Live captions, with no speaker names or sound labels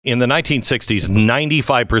In the 1960s,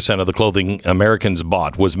 95% of the clothing Americans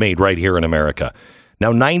bought was made right here in America.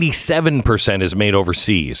 Now, 97% is made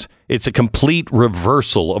overseas. It's a complete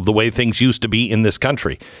reversal of the way things used to be in this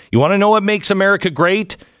country. You want to know what makes America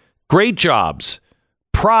great? Great jobs,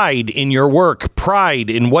 pride in your work, pride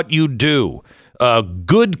in what you do,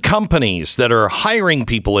 good companies that are hiring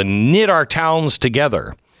people and knit our towns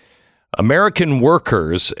together. American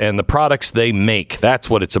workers and the products they make, that's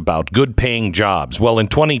what it's about, good paying jobs. Well, in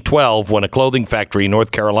 2012, when a clothing factory in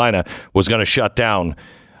North Carolina was going to shut down,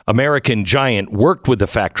 American Giant worked with the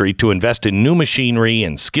factory to invest in new machinery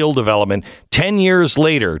and skill development. 10 years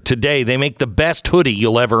later, today, they make the best hoodie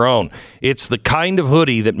you'll ever own. It's the kind of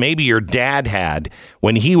hoodie that maybe your dad had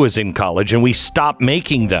when he was in college, and we stopped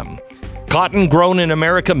making them. Cotton grown in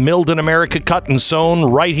America, milled in America, cut and sewn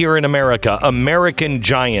right here in America. American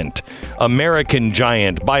Giant. American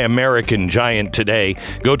Giant. Buy American Giant today.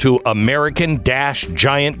 Go to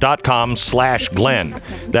american-giant.com/Glenn.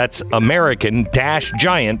 That's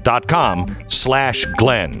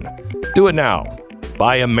american-giant.com/Glenn. Do it now.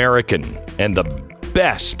 Buy American and the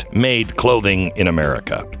best made clothing in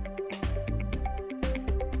America.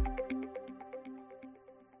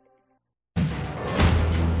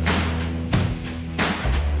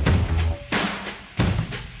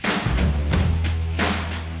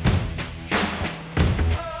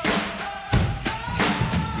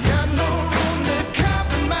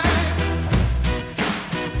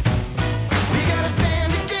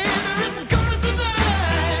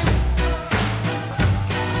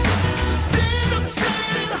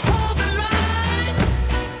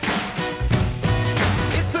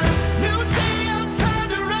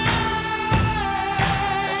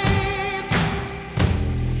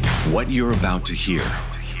 What you're about to hear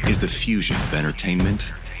is the fusion of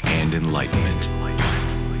entertainment and enlightenment.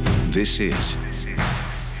 This is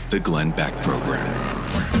the Glenn Beck Program.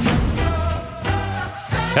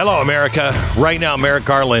 Hello, America. Right now, Merrick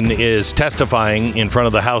Garland is testifying in front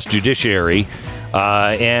of the House Judiciary,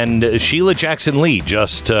 and Sheila Jackson Lee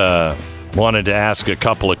just wanted to ask a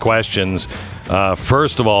couple of questions.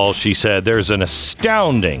 First of all, she said there's an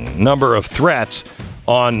astounding number of threats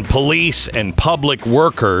on police and public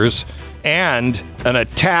workers and an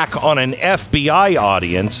attack on an FBI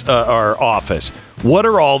office. What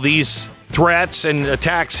are all these threats and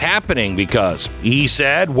attacks happening because? He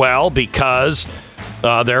said, well, because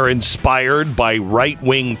they're inspired by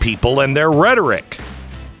right-wing people and their rhetoric.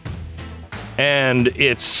 And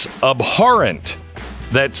it's abhorrent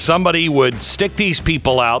that somebody would stick these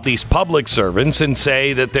people out, these public servants, and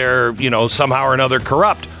say that they're, somehow or another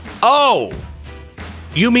corrupt. Oh!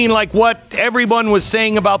 You mean like what everyone was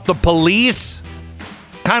saying about the police?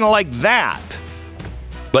 Kind of like that.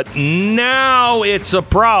 But now it's a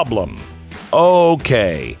problem.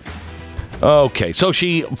 Okay. So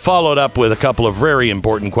she followed up with a couple of very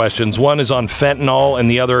important questions. One is on fentanyl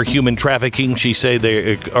and the other human trafficking. She said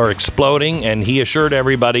they are exploding, and he assured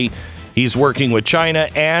everybody he's working with China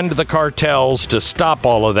and the cartels to stop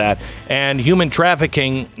all of that. And human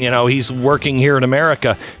trafficking, he's working here in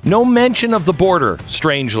America. No mention of the border,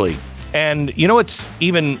 strangely. And what's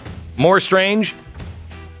even more strange?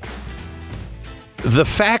 The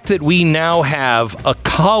fact that we now have a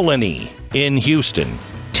colony in Houston,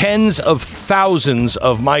 tens of thousands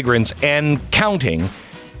of migrants and counting.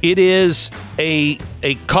 It is a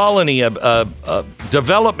colony, a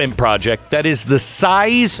development project that is the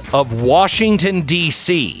size of Washington,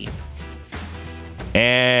 D.C.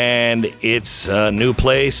 And it's a new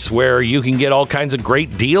place where you can get all kinds of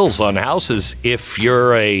great deals on houses if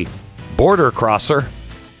you're a border crosser.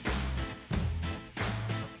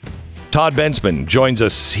 Todd Bensman joins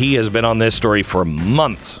us. He has been on this story for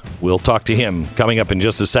months. We'll talk to him coming up in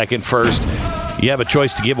just a second. First, you have a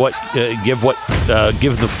choice to give the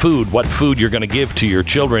food. What food you're going to give to your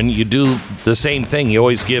children? You do the same thing. You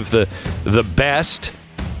always give the best,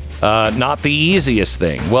 not the easiest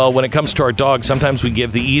thing. Well, when it comes to our dog, sometimes we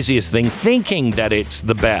give the easiest thing, thinking that it's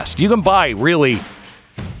the best. You can buy really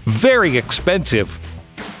very expensive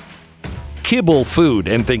kibble food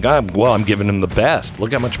and think, I'm giving him the best.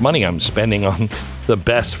 Look how much money I'm spending on the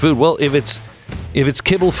best food. Well, if it's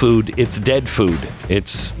kibble food, it's dead food.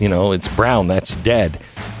 It's brown, that's dead.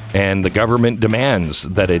 And the government demands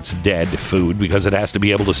that it's dead food because it has to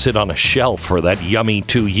be able to sit on a shelf for that yummy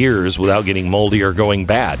 2 years without getting moldy or going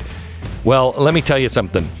bad. Well, let me tell you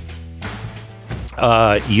something.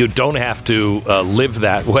 You don't have to live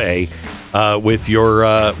that way with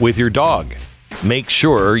your dog. Make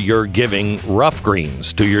sure you're giving Rough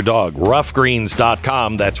Greens to your dog.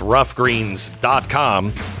 Roughgreens.com. That's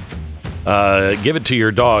roughgreens.com. Give it to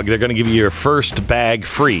your dog. They're going to give you your first bag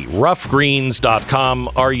free. Roughgreens.com,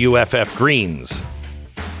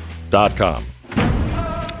 ruffgreens.com.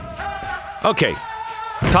 Okay.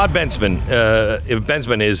 Todd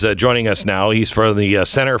Bensman is joining us now. He's from the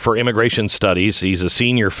Center for Immigration Studies. He's a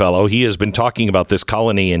senior fellow. He has been talking about this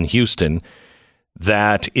colony in Houston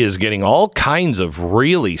that is getting all kinds of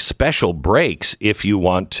really special breaks if you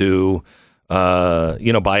want to,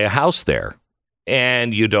 buy a house there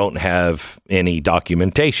and you don't have any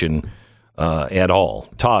documentation at all.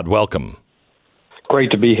 Todd, welcome.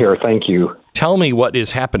 Great to be here. Thank you. Tell me what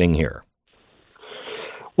is happening here.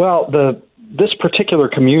 Well, this particular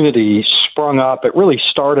community sprung up. It really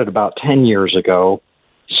started about 10 years ago,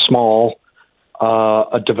 small.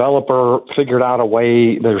 A developer figured out a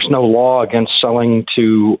way. There's no law against selling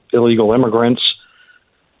to illegal immigrants.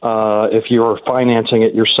 If you're financing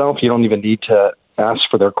it yourself, you don't even need to ask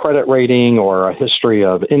for their credit rating or a history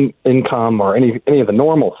of income or any of the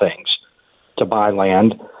normal things to buy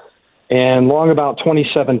land. And long about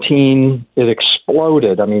 2017, it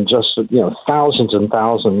exploded. I mean, just thousands and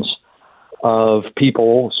thousands of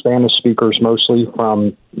people, Spanish speakers mostly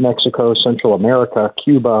from Mexico, Central America,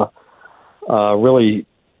 Cuba, really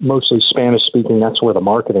mostly Spanish speaking. That's where the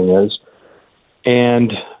marketing is.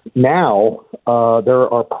 And now there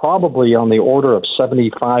are probably on the order of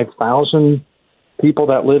 75,000 people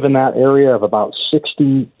that live in that area of about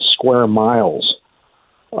 60 square miles.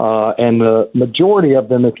 And the majority of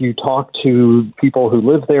them, if you talk to people who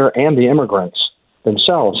live there and the immigrants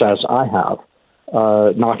themselves, as I have,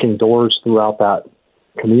 knocking doors throughout that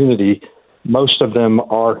community, most of them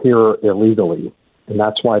are here illegally. And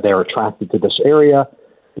that's why they're attracted to this area.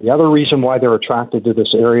 The other reason why they're attracted to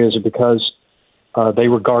this area is because they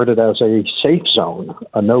regard it as a safe zone,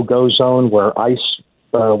 a no-go zone where ICE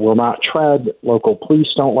will not tread. Local police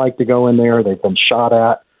don't like to go in there. They've been shot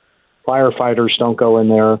at. Firefighters don't go in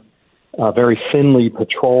there. Very thinly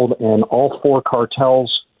patrolled, and all four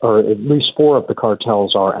cartels, or at least four of the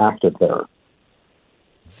cartels, are active there.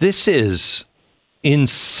 This is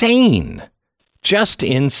insane. Just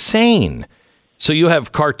insane. So you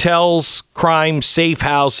have cartels, crime, safe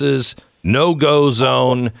houses, no-go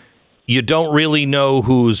zone. You don't really know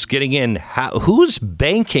who's getting in. Who's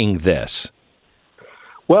banking this?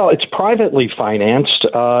 Well, it's privately financed.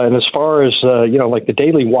 And as far as, like the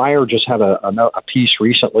Daily Wire just had a piece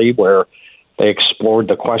recently where they explored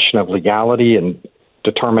the question of legality and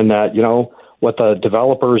determined that, what the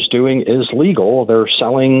developer is doing is legal. They're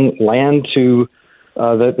selling land to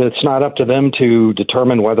that it's not up to them to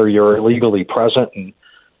determine whether you're illegally present. And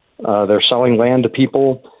they're selling land to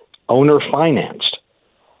people owner financed.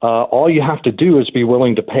 All you have to do is be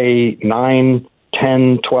willing to pay 9,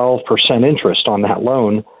 10, 12% interest on that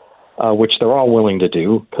loan, which they're all willing to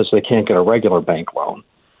do because they can't get a regular bank loan.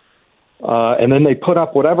 And then they put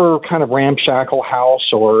up whatever kind of ramshackle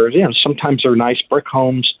house, or sometimes they're nice brick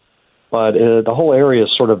homes, but the whole area is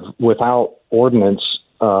sort of without ordinance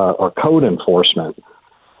or code enforcement,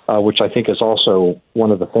 which I think is also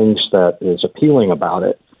one of the things that is appealing about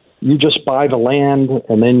it. You just buy the land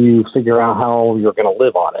and then you figure out how you're going to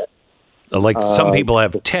live on it. Like some people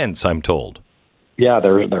have tents, I'm told. Yeah,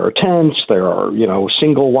 there are tents, there are,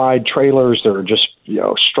 single wide trailers, there are just,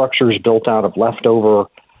 structures built out of leftover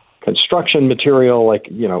construction material, like,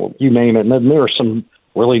 you name it. And then there are some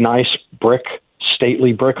really nice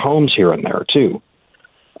stately brick homes here and there too.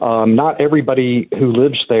 Not everybody who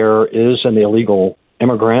lives there is an illegal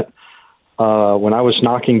immigrant. When I was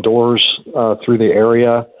knocking doors through the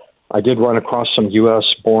area, I did run across some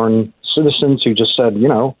U.S.-born citizens who just said, we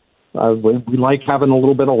like having a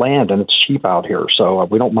little bit of land and it's cheap out here, so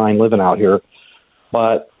we don't mind living out here.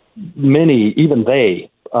 But many, even they,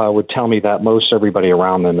 would tell me that most everybody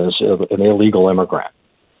around them is an illegal immigrant.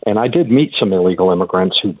 And I did meet some illegal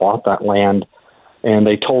immigrants who bought that land, and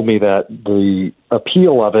they told me that the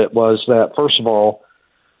appeal of it was that, first of all,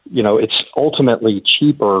 it's ultimately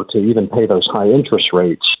cheaper to even pay those high interest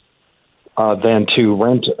rates than to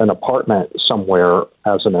rent an apartment somewhere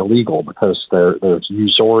as an illegal, because there's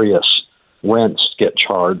usurious rents get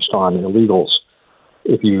charged on illegals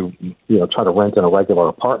if you try to rent in a regular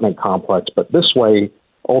apartment complex. But this way,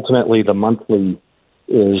 ultimately, the monthly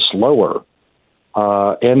is lower.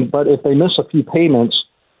 But if they miss a few payments,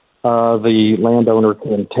 the landowner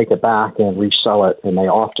can take it back and resell it, and they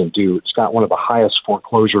often do. It's got one of the highest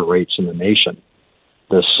foreclosure rates in the nation.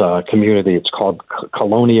 This community, it's called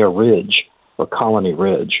Colony Ridge.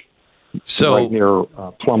 So right near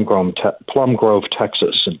Plum Grove,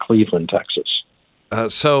 Texas, and Cleveland, Texas.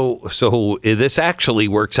 So this actually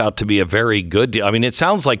works out to be a very good deal. I mean, it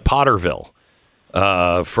sounds like Potterville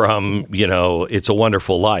from It's a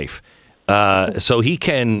Wonderful Life. So he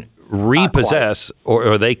can repossess,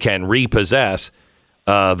 or they can repossess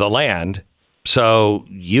the land. So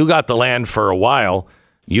you got the land for a while.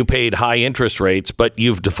 You paid high interest rates, but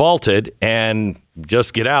you've defaulted, and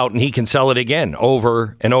just get out, and he can sell it again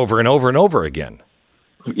over and over and over and over again.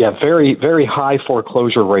 Yeah, very, very high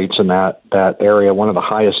foreclosure rates in that area, one of the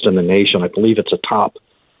highest in the nation. I believe it's a top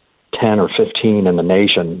 10 or 15 in the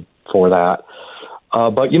nation for that.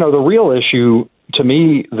 But, the real issue to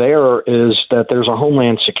me there is that there's a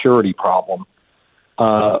homeland security problem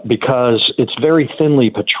because it's very thinly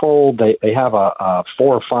patrolled. They have a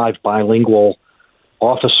 4 or 5 bilingual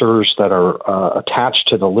officers that are attached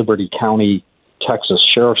to the Liberty County, Texas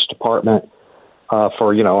Sheriff's Department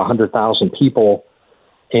for 100,000 people.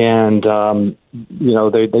 And,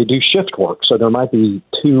 they do shift work. So there might be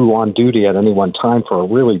 2 on duty at any one time for a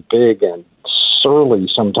really big and surly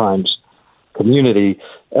sometimes community.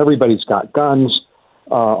 Everybody's got guns.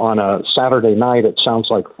 On a Saturday night, it sounds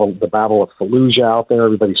like the Battle of Fallujah out there.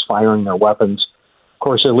 Everybody's firing their weapons. Of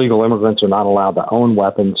course, illegal immigrants are not allowed to own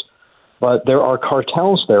weapons. But there are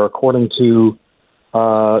cartels there, according to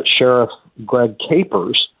Sheriff Greg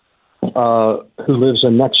Capers, who lives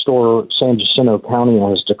in next door San Jacinto County and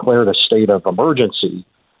has declared a state of emergency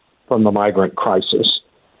from the migrant crisis.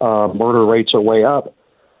 Murder rates are way up.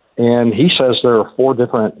 And he says there are 4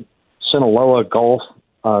 different Sinaloa, Gulf,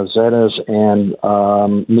 Zetas, and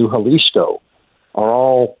New Jalisco are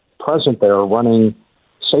all present there running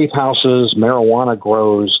safe houses, marijuana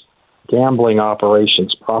grows, gambling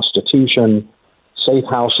operations, prostitution, safe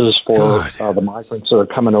houses for the migrants that are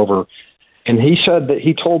coming over. And he said that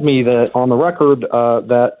he told me that on the record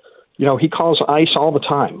that, he calls ICE all the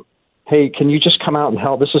time. Hey, can you just come out and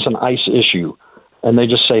help? This is an ICE issue. And they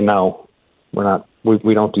just say, no, we're not.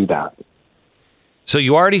 We don't do that. So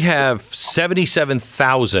you already have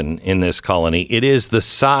 77,000 in this colony. It is the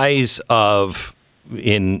size of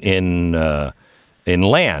in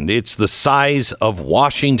land. It's the size of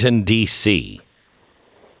Washington, D.C.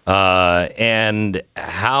 And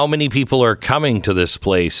how many people are coming to this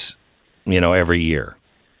place, every year?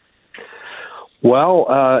 Well,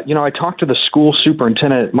 I talked to the school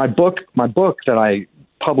superintendent. My book that I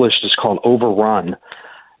published is called Overrun.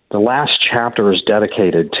 The last chapter is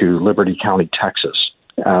dedicated to Liberty County, Texas,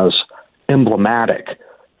 as emblematic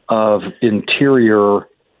of interior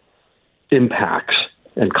impacts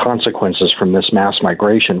and consequences from this mass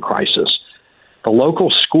migration crisis. The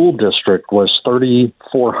local school district was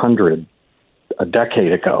 3,400 a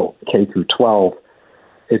decade ago, K through 12.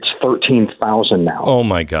 It's 13,000 now. Oh,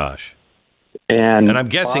 my gosh. And I'm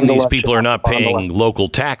guessing these people are not paying local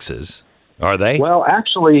taxes, are they? Well,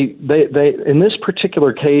 actually, they in this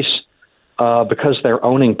particular case, because they're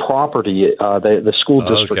owning property, the school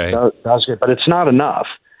district does it, but it's not enough.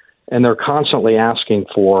 And they're constantly asking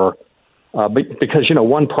for, because,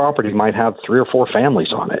 one property might have 3 or 4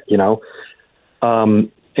 families on it,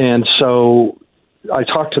 And so I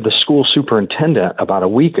talked to the school superintendent about a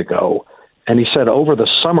week ago, and he said over the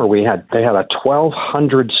summer they had a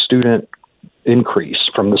 1,200 student increase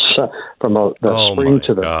from the spring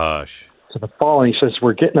to the fall, and he says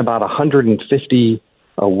we're getting about 150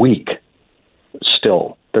 a week.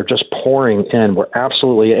 Still, they're just pouring in. We're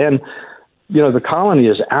absolutely and the colony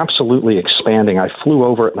is absolutely expanding. I flew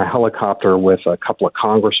over it in a helicopter with a couple of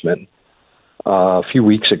congressmen a few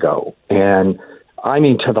weeks ago, and I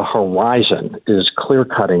mean to the horizon is clear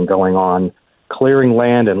cutting going on, clearing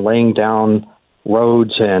land and laying down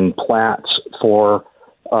roads and plats for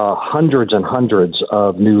hundreds and hundreds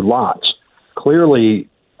of new lots. Clearly,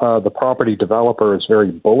 the property developer is very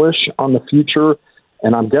bullish on the future,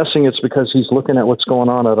 and I'm guessing it's because he's looking at what's going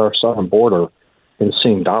on at our southern border and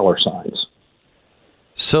seeing dollar signs.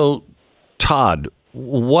 So, Todd,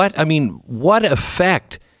 what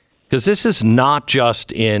effect? Because this is not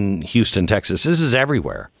just in Houston, Texas. This is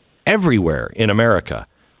everywhere in America.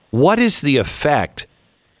 What is the effect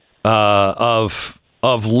of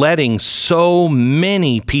letting so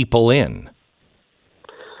many people in?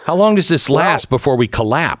 How long does this last before we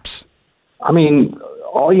collapse? I mean,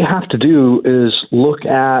 all you have to do is look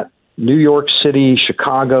at New York City,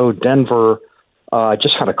 Chicago, Denver. I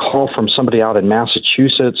just had a call from somebody out in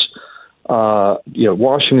Massachusetts,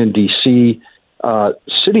 Washington, D.C.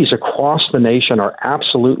 Cities across the nation are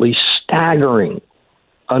absolutely staggering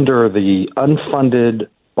under the unfunded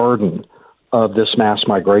burden of this mass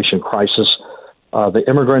migration crisis. The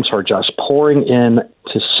immigrants are just pouring in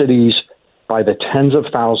to cities by the tens of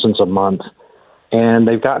thousands a month, and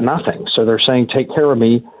they've got nothing. So they're saying, take care of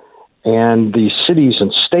me. And these cities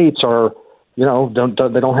and states are, they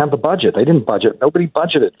don't have the budget. They didn't budget. Nobody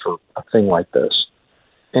budgeted for a thing like this.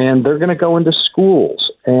 and they're going to go into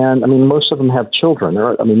schools. And I mean, most of them have children.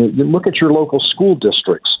 You look at your local school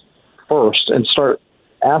districts first and start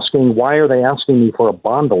asking, why are they asking me for a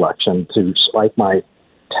bond election to spike my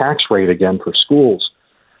tax rate again for schools?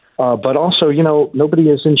 But also, nobody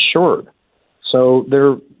is insured. So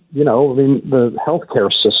they're, the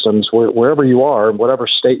healthcare systems, wherever you are, in whatever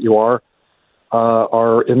state you are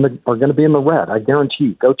going to be in the red. I guarantee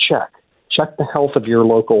you. Go check the health of your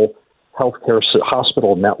local healthcare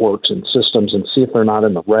hospital networks and systems and see if they're not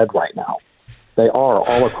in the red right now. They are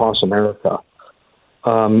all across America.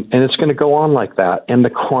 And it's going to go on like that. And the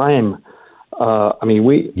crime,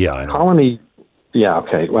 Colony. Yeah.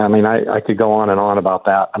 Okay. Well, I could go on and on about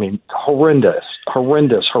that. Horrendous,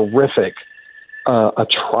 horrific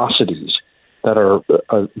atrocities that are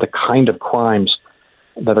the kind of crimes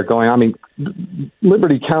that are going on.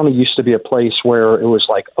 Liberty County used to be a place where it was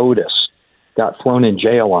like Otis got thrown in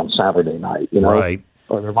jail on Saturday night, Right.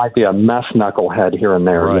 Or there might be a meth knucklehead here and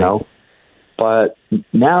there, right. But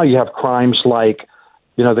now you have crimes like,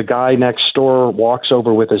 the guy next door walks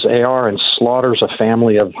over with his AR and slaughters a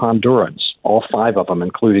family of Hondurans, all 5 of them,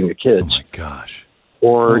 including the kids. Oh my gosh.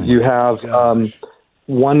 Or you have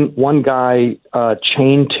one guy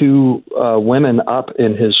chained 2 women up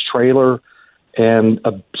in his trailer and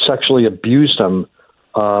sexually abused them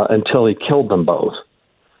until he killed them both,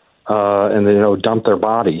 and then dumped their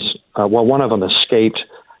bodies. One of them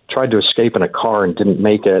tried to escape in a car and didn't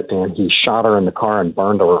make it, and he shot her in the car and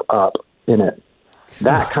burned her up in it.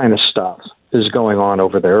 That kind of stuff is going on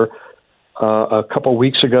over there. A couple of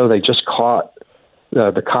weeks ago, they just caught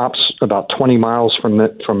the cops about 20 miles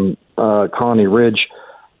from Colony Ridge,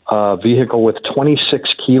 a vehicle with 26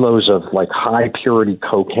 kilos of high purity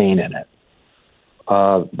cocaine in it.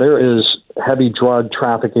 There is heavy drug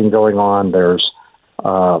trafficking going on. There's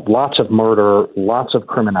lots of murder, lots of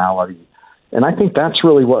criminality. And I think that's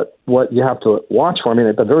really what you have to watch for.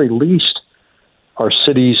 At the very least, our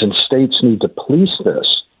cities and states need to police this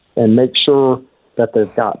and make sure that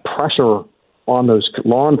they've got pressure on those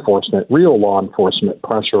real law enforcement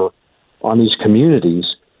pressure on these communities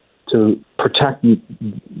to protect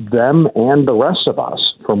them and the rest of us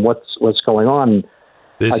from what's going on.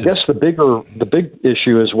 I guess the big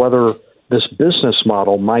issue is whether this business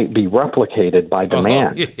model might be replicated by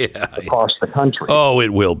demand across the country. Oh,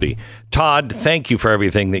 it will be. Todd, thank you for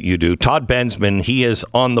everything that you do. Todd Bensman, he is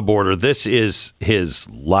on the border. This is his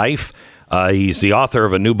life. He's the author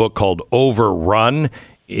of a new book called Overrun.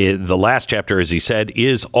 The last chapter, as he said,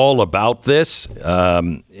 is all about this,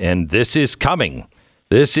 and this is coming.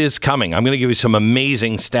 This is coming. I'm going to give you some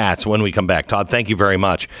amazing stats when we come back. Todd, thank you very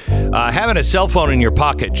much. Having a cell phone in your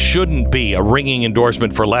pocket shouldn't be a ringing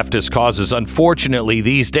endorsement for leftist causes. Unfortunately,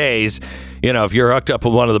 these days, if you're hooked up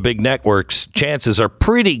with one of the big networks, chances are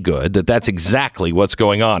pretty good that that's exactly what's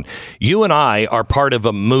going on. You and I are part of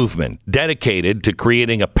a movement dedicated to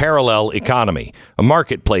creating a parallel economy, a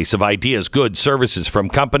marketplace of ideas, goods, services from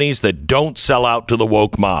companies that don't sell out to the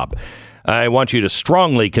woke mob. I want you to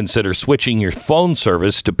strongly consider switching your phone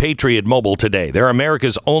service to Patriot Mobile today. They're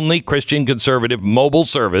America's only Christian conservative mobile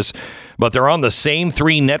service, but they're on the same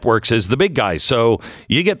 3 networks as the big guys. So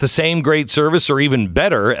you get the same great service or even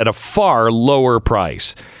better at a far lower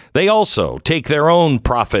price. They also take their own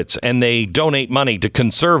profits and they donate money to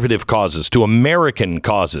conservative causes, to American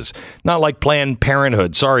causes. Not like Planned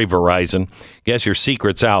Parenthood. Sorry, Verizon. Guess your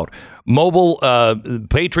secret's out.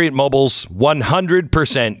 Patriot Mobile's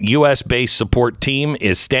 100% U.S.-based support team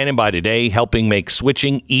is standing by today, helping make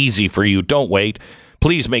switching easy for you. Don't wait.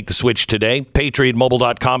 Please make the switch today.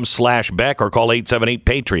 PatriotMobile.com/Beck or call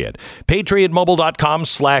 878-PATRIOT.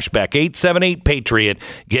 PatriotMobile.com/Beck. 878-PATRIOT.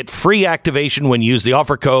 Get free activation when you use the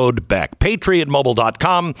offer code Beck.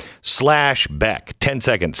 PatriotMobile.com/Beck. 10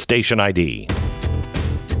 seconds. Station ID.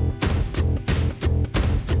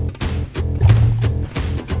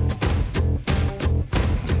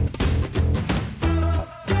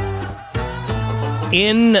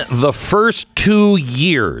 In the first 2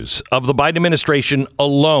 years of the Biden administration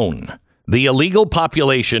alone, the illegal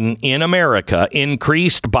population in America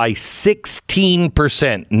increased by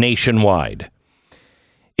 16% nationwide.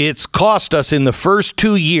 It's cost us in the first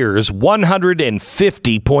 2 years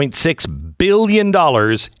 $150.6 billion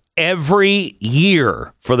every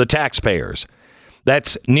year for the taxpayers.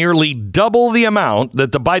 That's nearly double the amount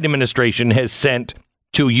that the Biden administration has sent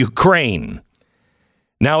to Ukraine.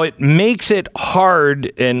 Now, it makes it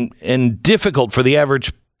hard and difficult for the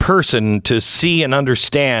average person to see and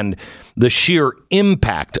understand the sheer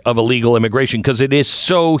impact of illegal immigration because it is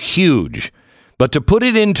so huge. But to put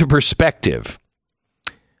it into perspective,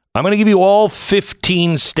 I'm going to give you all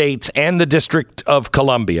 15 states and the District of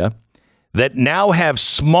Columbia. that now have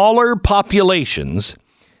smaller populations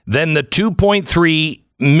than the 2.3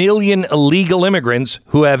 million illegal immigrants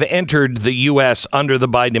who have entered the U.S. under the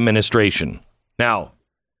Biden administration. Now,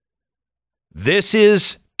 this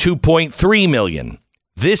is 2.3 million.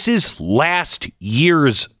 This is last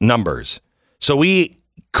year's numbers. So we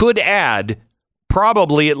could add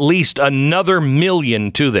probably at least another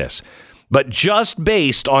million to this. But just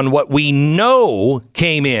based on what we know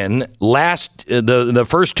came in the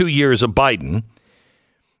first 2 years of Biden,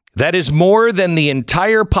 that is more than the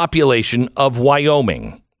entire population of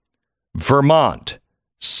Wyoming, Vermont,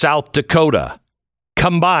 South Dakota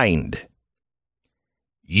combined.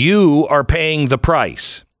 You are paying the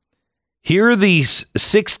price. Here are these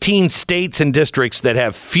 16 states and districts that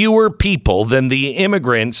have fewer people than the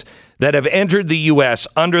immigrants that have entered the U.S.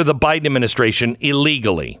 under the Biden administration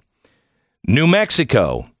illegally. New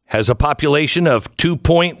Mexico has a population of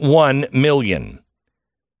 2.1 million.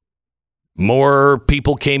 More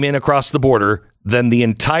people came in across the border than the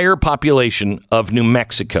entire population of New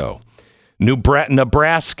Mexico.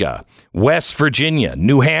 Nebraska, West Virginia,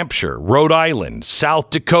 New Hampshire, Rhode Island, South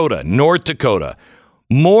Dakota, North Dakota.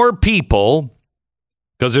 More people,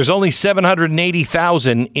 because there's only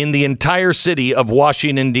 780,000 in the entire city of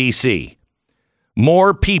Washington, D.C.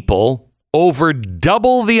 More people, over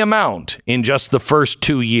double the amount in just the first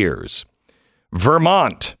 2 years.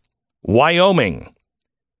 Vermont, Wyoming.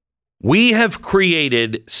 We have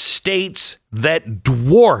created states that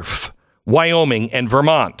dwarf Wyoming and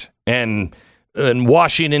Vermont and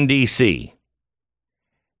Washington, D.C.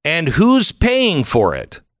 And who's paying for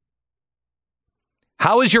it?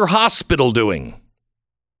 How is your hospital doing?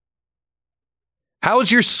 How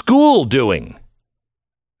is your school doing?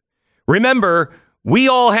 Remember, we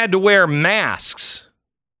all had to wear masks.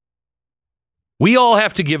 We all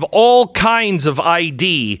have to give all kinds of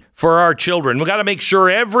ID for our children. We got to make sure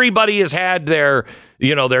everybody has had their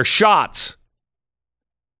shots.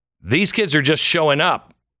 These kids are just showing up.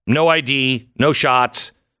 No ID, no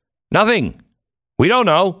shots, nothing. We don't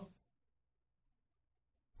know.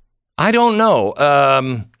 I don't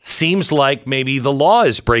know. Seems like maybe the law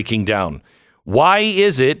is breaking down. Why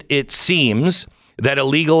is it seems that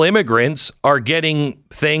illegal immigrants are getting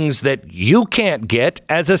things that you can't get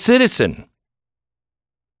as a citizen?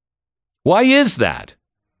 Why is that?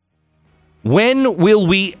 When will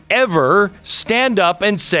we ever stand up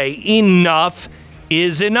and say enough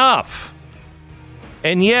is enough?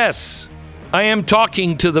 And yes, I'm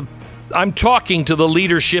talking to the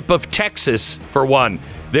leadership of Texas for one.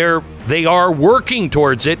 They are working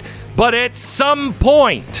towards it, but at some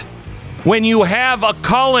point, when you have a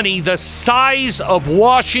colony the size of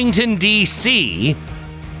Washington, D.C.,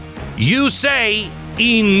 you say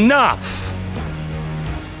enough.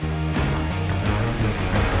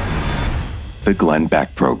 The Glenn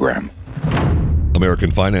Beck Program.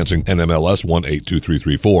 American Financing, NMLS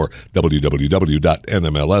 182334,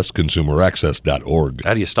 www.nmlsconsumeraccess.org.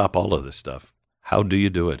 How do you stop all of this stuff? How do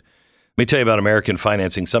you do it? Let me tell you about American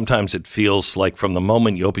Financing. Sometimes it feels like from the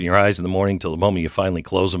moment you open your eyes in the morning till the moment you finally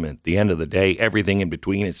close them, at the end of the day, everything in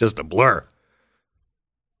between is just a blur.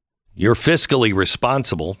 You're fiscally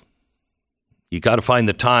responsible. You got to find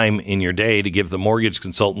the time in your day to give the mortgage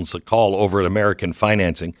consultants a call over at American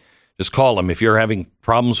Financing. Just call them. If you're having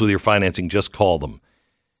problems with your financing, just call them.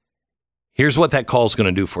 Here's what that call is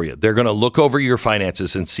going to do for you. They're going to look over your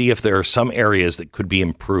finances and see if there are some areas that could be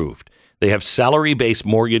improved. They have salary-based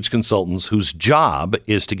mortgage consultants whose job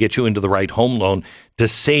is to get you into the right home loan to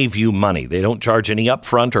save you money. They don't charge any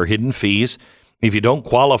upfront or hidden fees. If you don't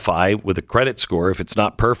qualify with a credit score, if it's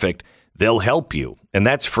not perfect, they'll help you, and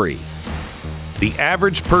that's free. The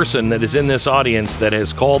average person that is in this audience that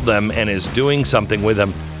has called them and is doing something with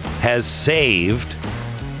them has saved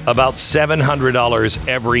about $700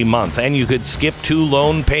 every month. And you could skip 2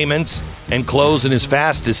 loan payments and close in as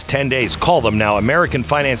fast as 10 days. Call them now,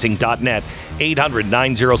 AmericanFinancing.net,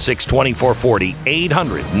 800-906-2440,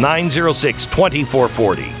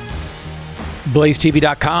 800-906-2440.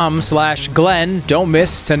 BlazeTV.com/Glenn. Don't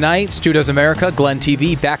miss tonight. Stu Does America, Glenn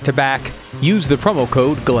TV, back-to-back. Use the promo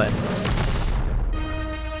code Glenn.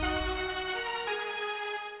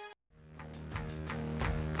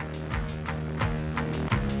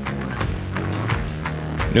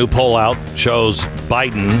 New poll out shows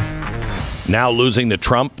Biden now losing to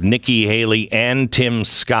Trump, Nikki Haley, and Tim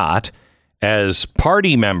Scott, as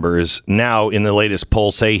party members now in the latest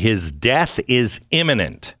poll say his death is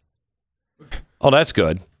imminent. Oh, that's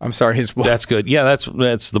good. I'm sorry, his what? That's good. Yeah,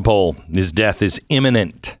 that's the poll. His death is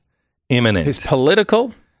imminent. Imminent. His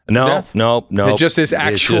political? No. It just is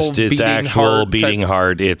actual beating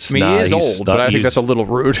heart. It's I mean, he is old, but I think that's a little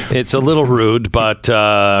rude. It's a little rude, but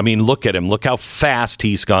I mean, look at him. Look how fast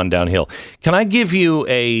he's gone downhill. Can I give you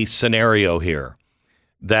a scenario here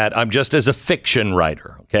that I'm just as a fiction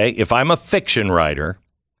writer, okay? If I'm a fiction writer,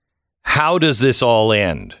 how does this all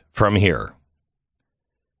end from here?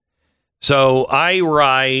 So I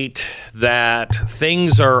write that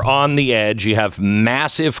things are on the edge. You have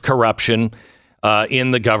massive corruption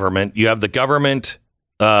in the government. You have the government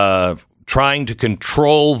trying to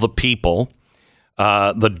control the people.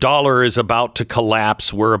 The dollar is about to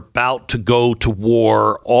collapse. We're about to go to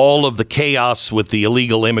war. All of the chaos with the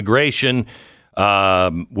illegal immigration,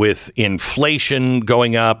 with inflation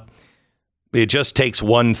going up. It just takes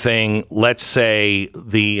one thing. Let's say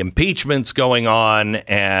the impeachment's going on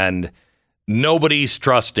and nobody's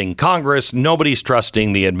trusting Congress. Nobody's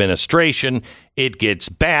trusting the administration. It gets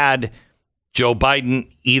bad. Joe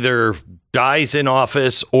Biden either dies in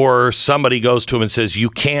office or somebody goes to him and says, you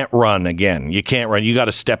can't run again. You can't run. You got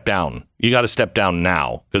to step down. You got to step down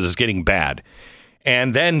now because it's getting bad.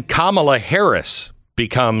 And then Kamala Harris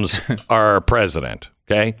becomes our president.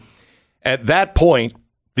 Okay. At that point,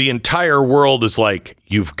 the entire world is like,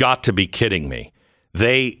 you've got to be kidding me.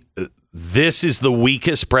 This is the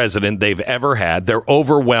weakest president they've ever had. They're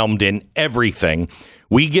overwhelmed in everything.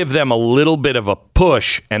 We give them a little bit of a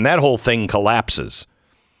push, and that whole thing collapses.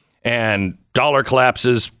 And dollar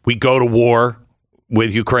collapses. We go to war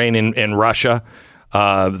with Ukraine and Russia.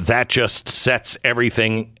 That just sets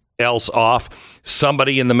everything else off.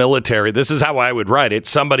 Somebody in the military, this is how I would write it.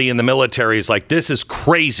 Somebody in the military is like, this is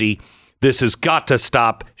crazy. This has got to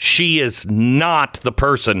stop. She is not the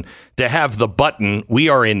person to have the button. We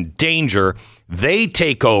are in danger. They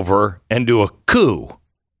take over and do a coup.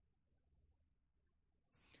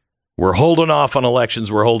 We're holding off on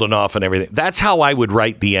elections. We're holding off on everything. That's how I would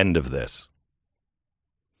write the end of this.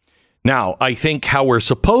 Now, I think how we're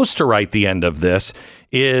supposed to write the end of this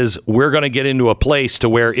is we're going to get into a place to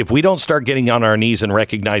where if we don't start getting on our knees and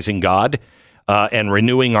recognizing God and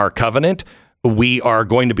renewing our covenant, we are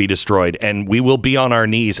going to be destroyed, and we will be on our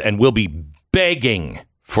knees and we'll be begging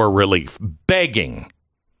for relief, begging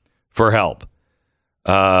for help.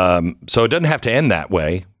 So it doesn't have to end that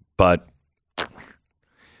way, but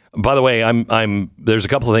by the way, there's a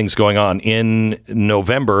couple of things going on in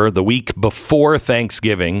November, the week before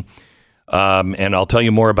Thanksgiving, and I'll tell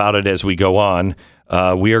you more about it as we go on.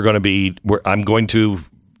 I'm going to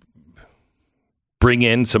bring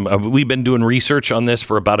in some. We've been doing research on this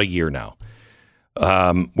for about a year now.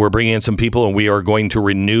 We're bringing in some people, and we are going to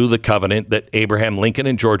renew the covenant that Abraham Lincoln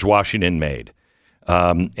and George Washington made.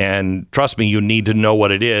 And trust me, you need to know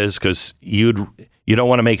what it is because you don't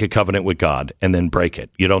want to make a covenant with God and then break it.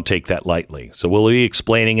 You don't take that lightly. So we'll be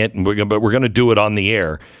explaining it, but we're going to do it on the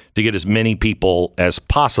air to get as many people as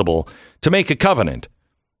possible to make a covenant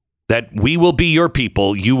that we will be your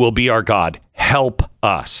people, you will be our God. Help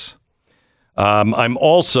us. I'm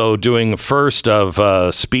also doing first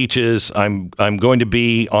of speeches. I'm going to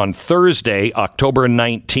be on Thursday, October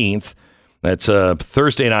 19th. That's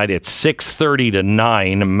Thursday night at 6:30 to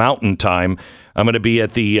 9 Mountain Time. I'm going to be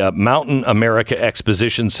at the Mountain America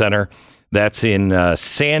Exposition Center. That's in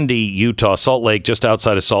Sandy, Utah, Salt Lake, just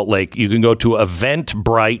outside of Salt Lake. You can go to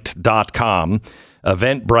eventbrite.com.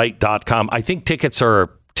 Eventbrite.com. I think tickets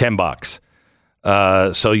are $10.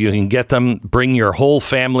 So you can get them. Bring your whole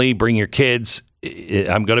family. Bring your kids.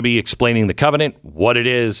 I'm going to be explaining the covenant, what it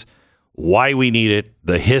is, why we need it,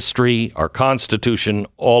 the history, our Constitution,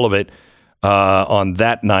 all of it on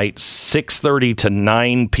that night, 6:30 to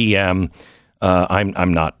 9 p.m.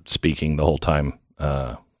 I'm not speaking the whole time.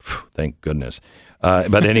 Thank goodness.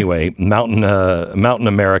 But anyway, Mountain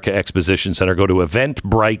America Exposition Center. Go to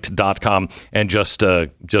eventbrite.com and just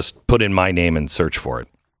put in my name and search for it.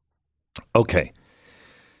 Okay.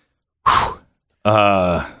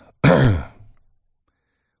 Where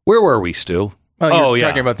were we, Stu? You're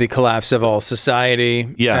talking about the collapse of all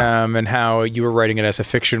society. Yeah. And how you were writing it as a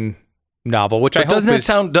fiction novel, which but doesn't that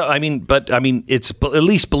sound? I mean, it's at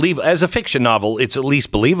least believable as a fiction novel. It's at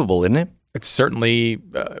least believable, isn't it? It's certainly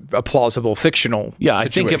a plausible fictional. Yeah, I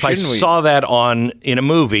think if I saw that in a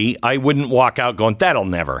movie, I wouldn't walk out going, "That'll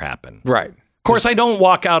never happen." Right. Of course, I don't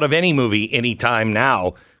walk out of any movie anytime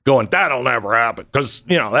now going, "That'll never happen," because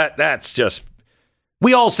that's just.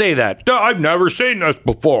 We all say that. I've never seen this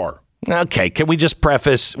before. Okay, can we just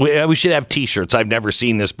preface? We should have T-shirts. I've never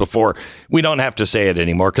seen this before. We don't have to say it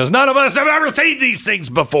anymore because none of us have ever seen these things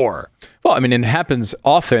before. Well, I mean, it happens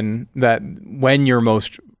often that when you're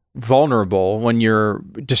most vulnerable, when you're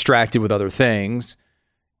distracted with other things.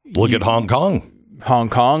 Look at Hong Kong. Hong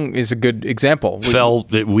Kong is a good example.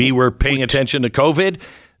 We were paying attention to COVID.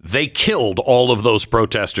 They killed all of those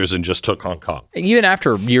protesters and just took Hong Kong. Even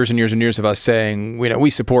after years and years and years of us saying, we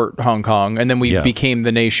support Hong Kong, and then we became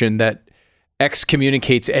the nation that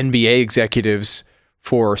excommunicates NBA executives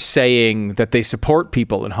for saying that they support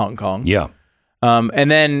people in Hong Kong. Yeah. And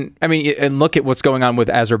then, and look at what's going on with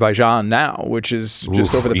Azerbaijan now, which is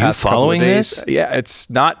just over the past couple of days. This? Yeah, it's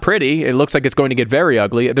not pretty. It looks like it's going to get very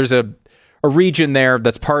ugly. There's a region there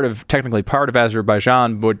that's technically part of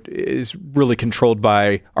Azerbaijan, but is really controlled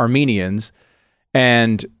by Armenians.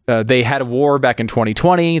 And they had a war back in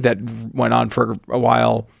 2020 that went on for a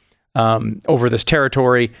while over this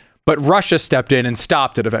territory. But Russia stepped in and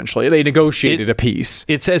stopped it eventually. They negotiated a peace.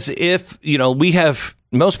 It's as if,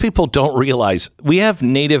 most people don't realize we have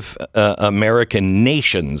Native American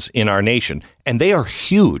nations in our nation, and they are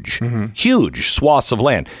huge, huge swaths of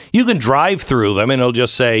land. You can drive through them, and it'll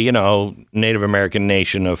just say, Native American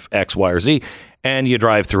nation of X, Y, or Z, and you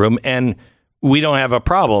drive through them, and we don't have a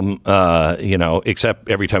problem, except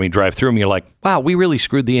every time you drive through them, you're like, wow, we really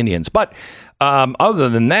screwed the Indians. But other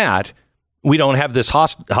than that, we don't have this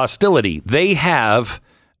hostility. They have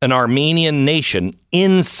an Armenian nation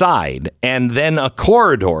inside, and then a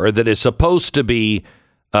corridor that is supposed to be,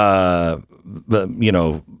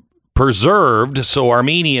 preserved so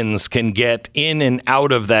Armenians can get in and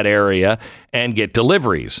out of that area and get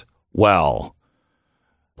deliveries. Well,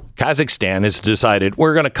 Kazakhstan has decided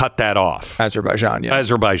we're going to cut that off. Azerbaijan,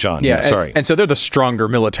 sorry. And so they're the stronger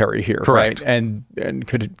military here, correct, right? And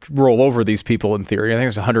could roll over these people in theory. I think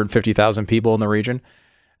there's 150,000 people in the region.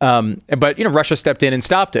 But Russia stepped in and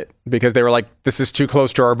stopped it because they were like, this is too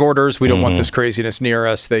close to our borders. We don't want this craziness near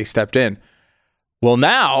us. They stepped in. Well,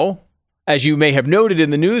 now, as you may have noted in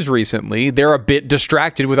the news recently, they're a bit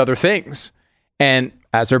distracted with other things. And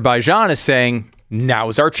Azerbaijan is saying, now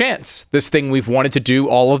is our chance. This thing we've wanted to do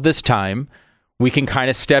all of this time, we can kind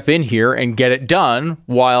of step in here and get it done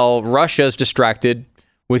while Russia is distracted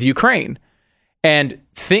with Ukraine. And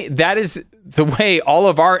that is the way all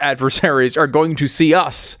of our adversaries are going to see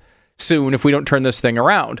us soon if we don't turn this thing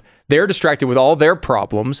around. They're distracted with all their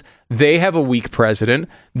problems. They have a weak president.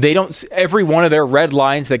 Every one of their red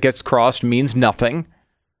lines that gets crossed means nothing.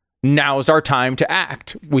 Now is our time to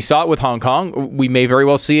act. We saw it with Hong Kong. We may very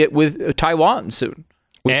well see it with Taiwan soon.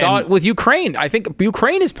 We saw it with Ukraine. I think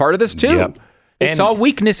Ukraine is part of this too. Yep. They saw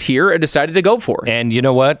weakness here and decided to go for it. And you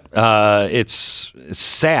know what? It's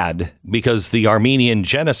sad because the Armenian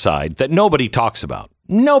genocide that nobody talks about.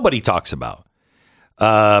 We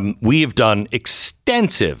have done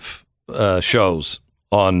extensive shows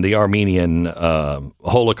on the Armenian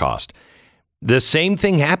Holocaust. The same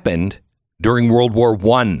thing happened during World War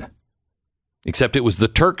I, except it was the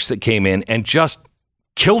Turks that came in and just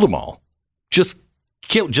killed them all. Just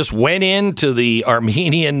went into the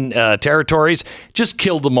Armenian territories, just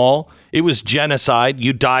killed them all. It was genocide.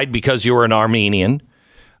 You died because you were an Armenian.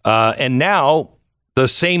 And now the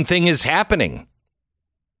same thing is happening.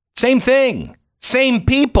 Same thing. Same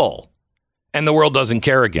people. And the world doesn't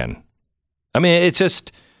care again. I mean, it's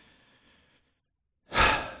just...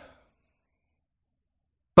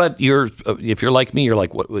 But if you're like me, you're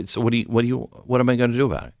like, what? So what am I going to do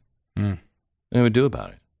about it? What am I going to do about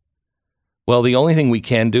it? Well, the only thing we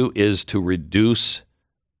can do is to reduce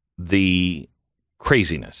the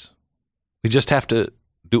craziness. We just have to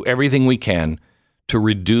do everything we can to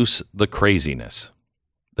reduce the craziness.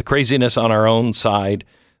 The craziness on our own side,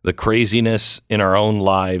 the craziness in our own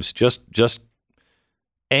lives. Just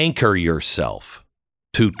anchor yourself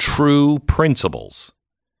to true principles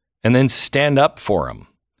and then stand up for them.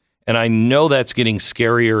 And I know that's getting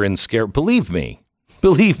scarier and scarier. Believe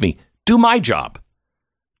me, do my job.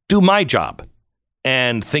 Do my job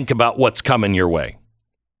and think about what's coming your way.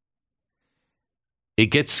 It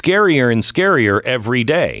gets scarier and scarier every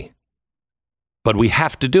day, but we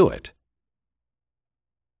have to do it.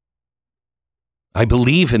 I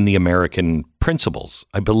believe in the American principles.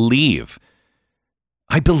 I believe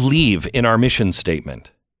in our mission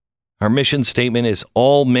statement. Our mission statement is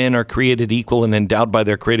all men are created equal and endowed by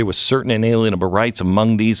their Creator with certain inalienable rights,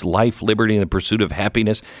 among these life, liberty, and the pursuit of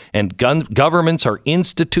happiness. And governments are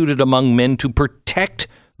instituted among men to protect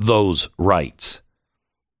those rights.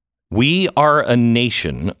 We are a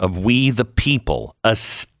nation of we the people,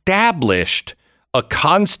 established a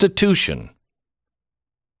constitution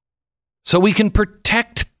so we can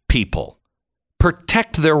protect people,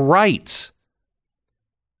 protect their rights.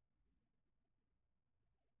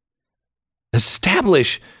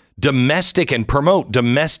 Establish domestic and promote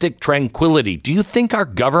domestic tranquility. Do you think our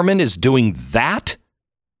government is doing that?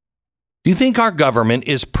 Do you think our government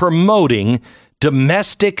is promoting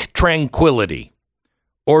domestic tranquility?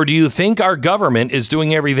 Or do you think our government is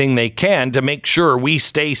doing everything they can to make sure we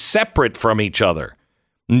stay separate from each other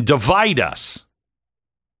and divide us?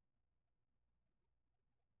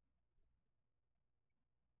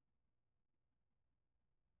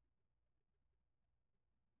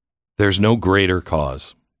 There's no greater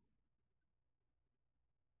cause.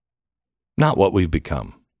 Not what we've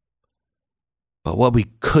become, but what we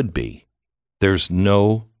could be. There's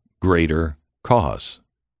no greater cause.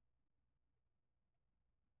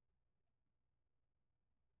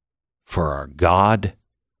 For our God,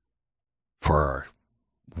 for our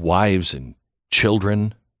wives and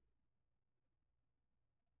children,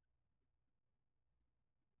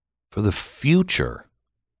 for the future.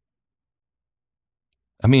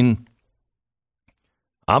 I mean,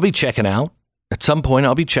 I'll be checking out. At some point,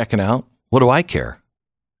 I'll be checking out. What do I care?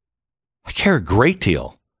 I care a great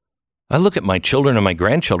deal. I look at my children and my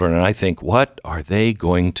grandchildren and I think, what are they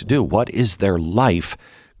going to do? What is their life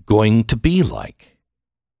going to be like?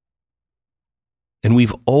 And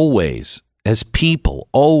we've always, as people,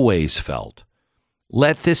 always felt,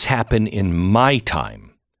 let this happen in my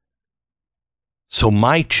time so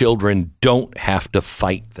my children don't have to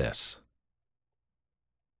fight this.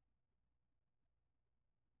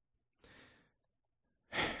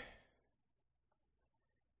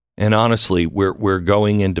 And honestly, we're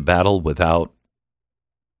going into battle without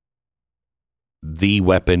the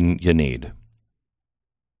weapon you need.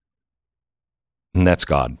 And that's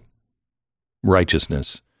God.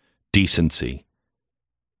 Righteousness, decency,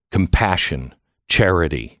 compassion,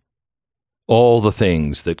 charity, all the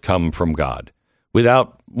things that come from God.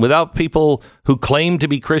 Without people who claim to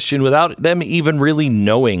be Christian, without them even really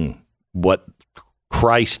knowing what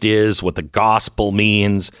Christ is, what the gospel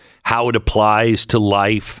means, how it applies to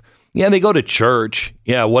life. Yeah, they go to church.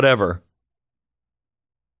 Yeah, whatever.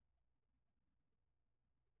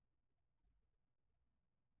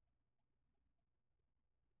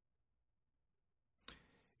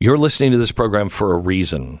 You're listening to this program for a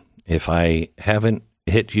reason. If I haven't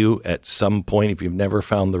hit you at some point, if you've never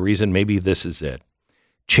found the reason, maybe this is it.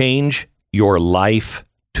 Change your life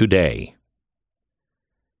today.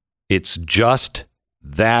 It's just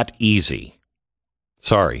that easy.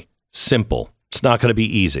 Sorry, simple. It's not going to be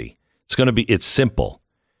easy. It's simple.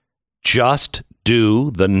 Just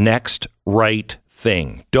do the next right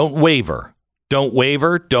thing. Don't waver. Don't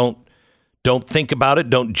waver. Don't think about it.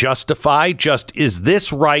 Don't justify. Just, is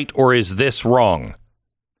this right or is this wrong?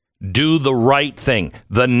 Do the right thing.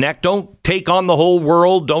 Don't take on the whole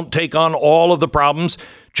world. Don't take on all of the problems.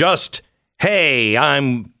 Just, hey,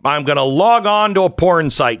 I'm going to log on to a porn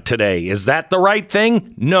site today. Is that the right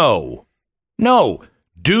thing? No.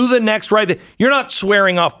 Do the next right thing. You're not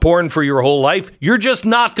swearing off porn for your whole life. You're just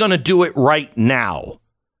not going to do it right now.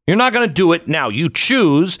 You're not going to do it now. You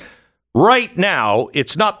choose right now.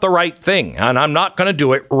 It's not the right thing, and I'm not going to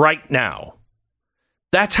do it right now.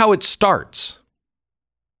 That's how it starts.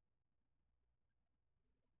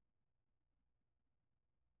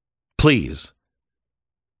 Please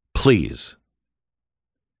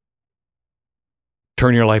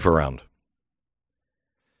turn your life around.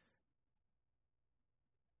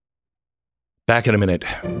 Back in a minute.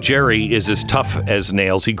 Jerry is as tough as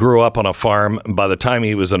nails. He grew up on a farm. By the time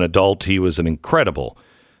he was an adult, he was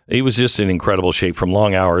just in incredible shape from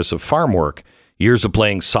long hours of farm work. Years of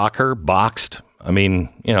playing soccer, boxed. I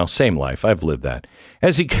mean, same life. I've lived that.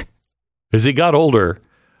 As he got older,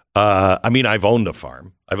 I've owned a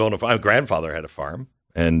farm. My grandfather had a farm.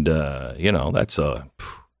 And, I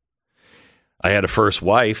had a first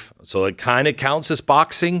wife. So it kind of counts as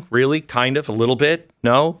boxing, really, kind of, a little bit.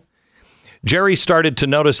 No? Jerry started to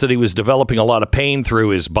notice that he was developing a lot of pain through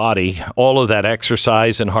his body. All of that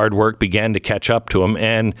exercise and hard work began to catch up to him,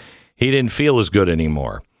 and he didn't feel as good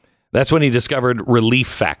anymore. That's when he discovered Relief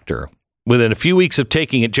Factor. Within a few weeks of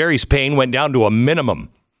taking it, Jerry's pain went down to a minimum.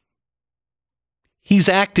 He's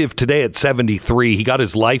active today at 73. He got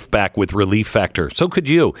his life back with Relief Factor. So could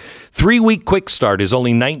you. 3-week quick start is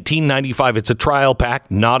only $19.95. It's a trial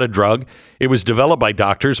pack, not a drug. It was developed by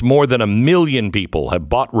doctors. More than 1 million people have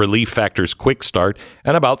bought Relief Factor's quick start,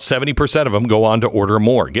 and about 70% of them go on to order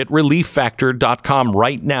more. Get ReliefFactor.com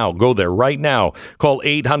right now. Go there right now. Call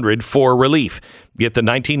 800-4RELIEF. Get the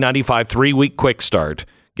 $19.95 3-week quick start.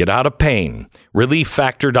 Get out of pain.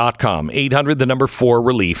 ReliefFactor.com.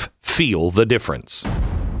 800-4RELIEF. Feel the difference.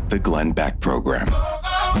 The Glenn Beck Program.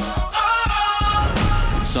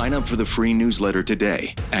 Sign up for the free newsletter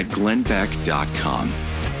today at glennbeck.com.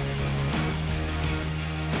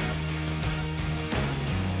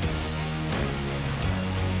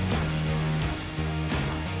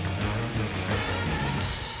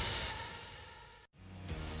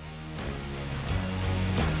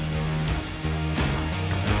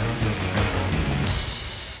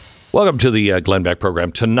 Welcome to the Glenn Beck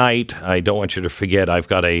program. Tonight, I don't want you to forget, I've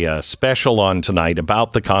got a special on tonight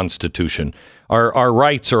about the Constitution. Our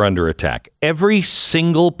rights are under attack. Every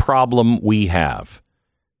single problem we have,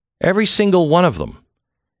 every single one of them,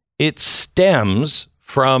 it stems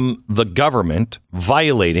from the government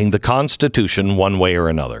violating the Constitution one way or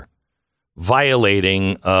another,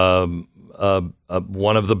 violating one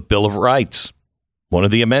of the Bill of Rights, one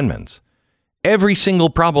of the amendments. Every single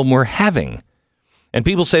problem we're having. And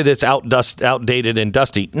people say that's outdated and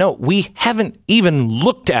dusty. No, we haven't even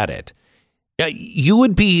looked at it. You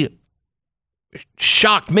would be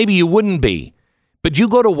shocked. Maybe you wouldn't be. But you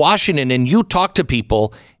go to Washington and you talk to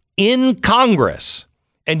people in Congress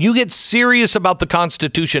and you get serious about the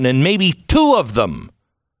Constitution, and maybe two of them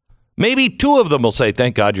will say,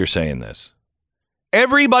 thank God you're saying this.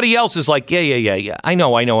 Everybody else is like, yeah. I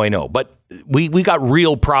know. But we got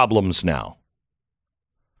real problems now.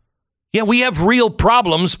 Yeah, we have real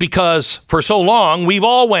problems because for so long we've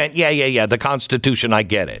all went, yeah, the Constitution, I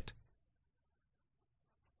get it.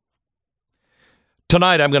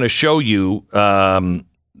 Tonight I'm going to show you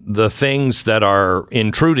the things that are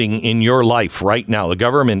intruding in your life right now. The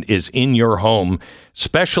government is in your home,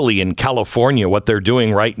 especially in California, what they're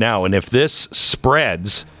doing right now. And if this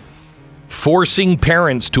spreads, forcing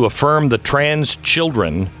parents to affirm the trans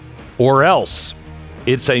children or else,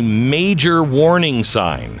 it's a major warning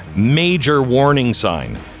sign. Major warning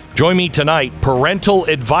sign. Join me tonight. Parental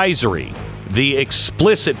advisory. The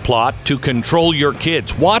explicit plot to control your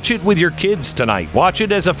kids. Watch it with your kids tonight. Watch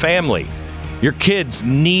it as a family. Your kids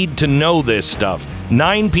need to know this stuff.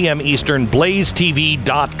 9 p.m. Eastern,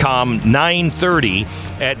 blazetv.com, 9:30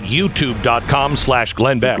 at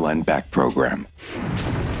youtube.com/Glenn Beck. The Glenn Beck Program.